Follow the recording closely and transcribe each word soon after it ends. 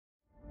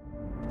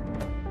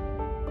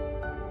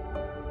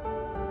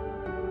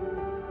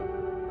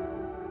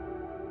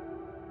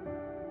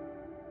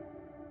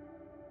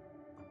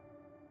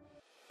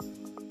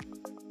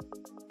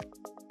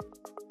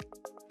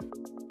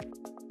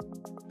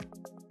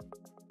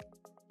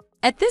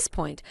At this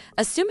point,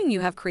 assuming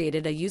you have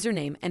created a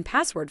username and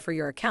password for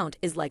your account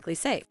is likely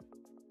safe.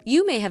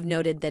 You may have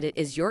noted that it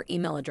is your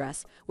email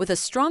address with a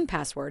strong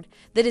password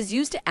that is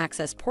used to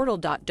access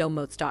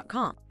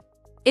portal.domotz.com.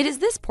 It is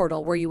this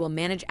portal where you will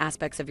manage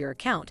aspects of your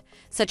account,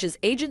 such as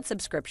agent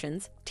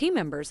subscriptions, team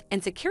members,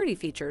 and security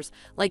features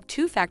like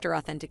two-factor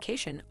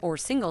authentication or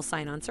single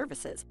sign-on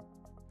services.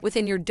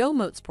 Within your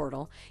Domotz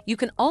portal, you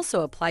can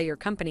also apply your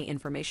company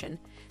information,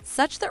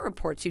 such that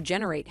reports you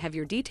generate have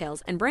your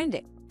details and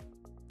branding.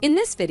 In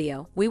this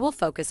video, we will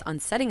focus on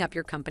setting up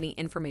your company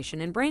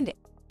information and branding.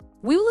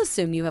 We will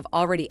assume you have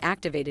already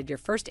activated your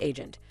first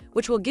agent,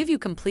 which will give you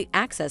complete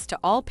access to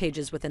all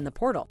pages within the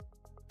portal.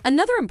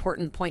 Another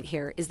important point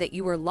here is that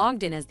you are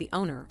logged in as the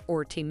owner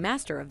or team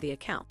master of the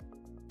account.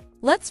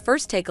 Let's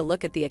first take a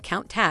look at the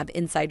Account tab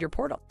inside your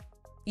portal.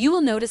 You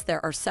will notice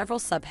there are several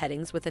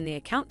subheadings within the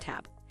Account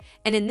tab,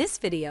 and in this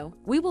video,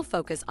 we will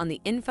focus on the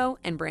Info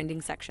and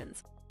Branding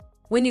sections.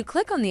 When you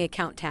click on the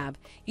Account tab,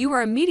 you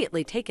are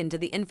immediately taken to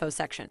the Info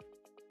section.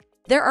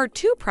 There are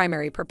two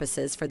primary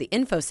purposes for the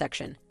Info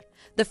section.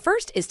 The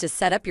first is to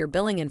set up your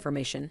billing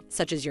information,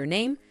 such as your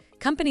name,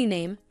 company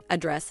name,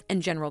 address,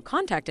 and general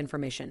contact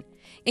information,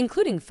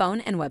 including phone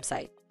and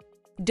website.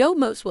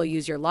 Domotz will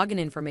use your login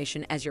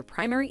information as your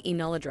primary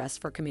email address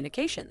for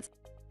communications.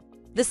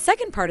 The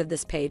second part of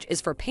this page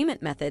is for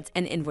payment methods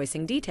and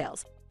invoicing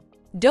details.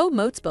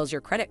 Domotz bills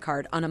your credit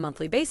card on a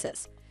monthly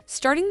basis,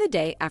 starting the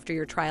day after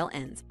your trial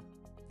ends.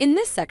 In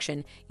this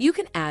section, you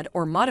can add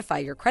or modify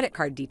your credit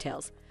card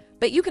details,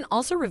 but you can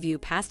also review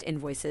past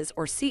invoices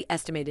or see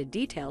estimated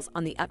details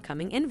on the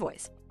upcoming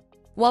invoice.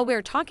 While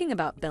we're talking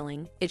about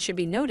billing, it should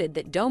be noted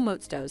that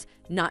Domotz does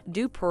not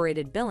do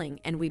prorated billing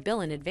and we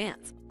bill in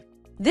advance.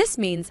 This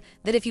means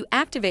that if you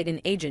activate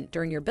an agent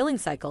during your billing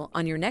cycle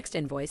on your next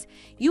invoice,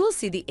 you will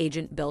see the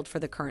agent billed for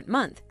the current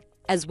month,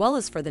 as well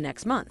as for the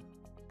next month.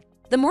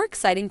 The more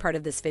exciting part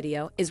of this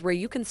video is where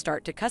you can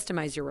start to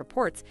customize your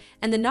reports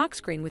and the knock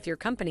screen with your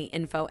company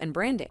info and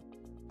branding.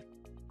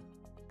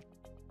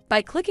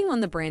 By clicking on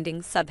the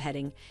Branding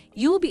subheading,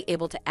 you will be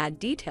able to add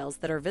details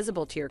that are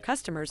visible to your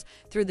customers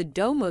through the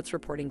Domotz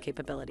reporting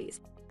capabilities.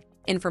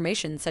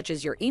 Information such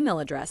as your email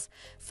address,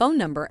 phone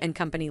number, and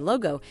company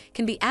logo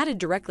can be added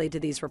directly to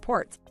these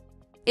reports.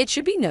 It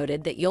should be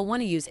noted that you'll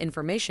want to use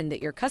information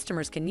that your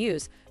customers can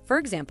use. For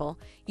example,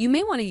 you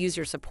may want to use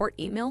your support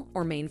email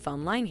or main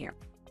phone line here.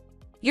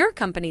 Your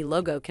company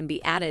logo can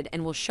be added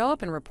and will show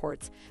up in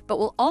reports, but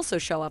will also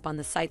show up on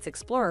the Sites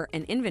Explorer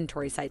and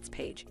Inventory Sites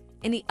page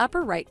in the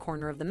upper right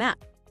corner of the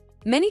map.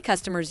 Many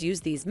customers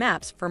use these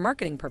maps for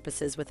marketing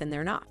purposes within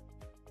their NOC.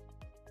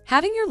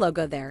 Having your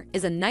logo there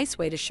is a nice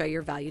way to show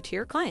your value to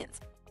your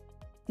clients.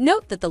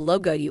 Note that the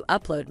logo you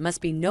upload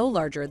must be no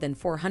larger than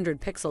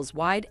 400 pixels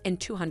wide and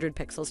 200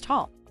 pixels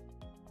tall.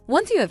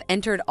 Once you have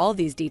entered all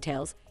these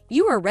details,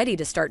 you are ready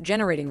to start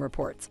generating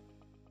reports.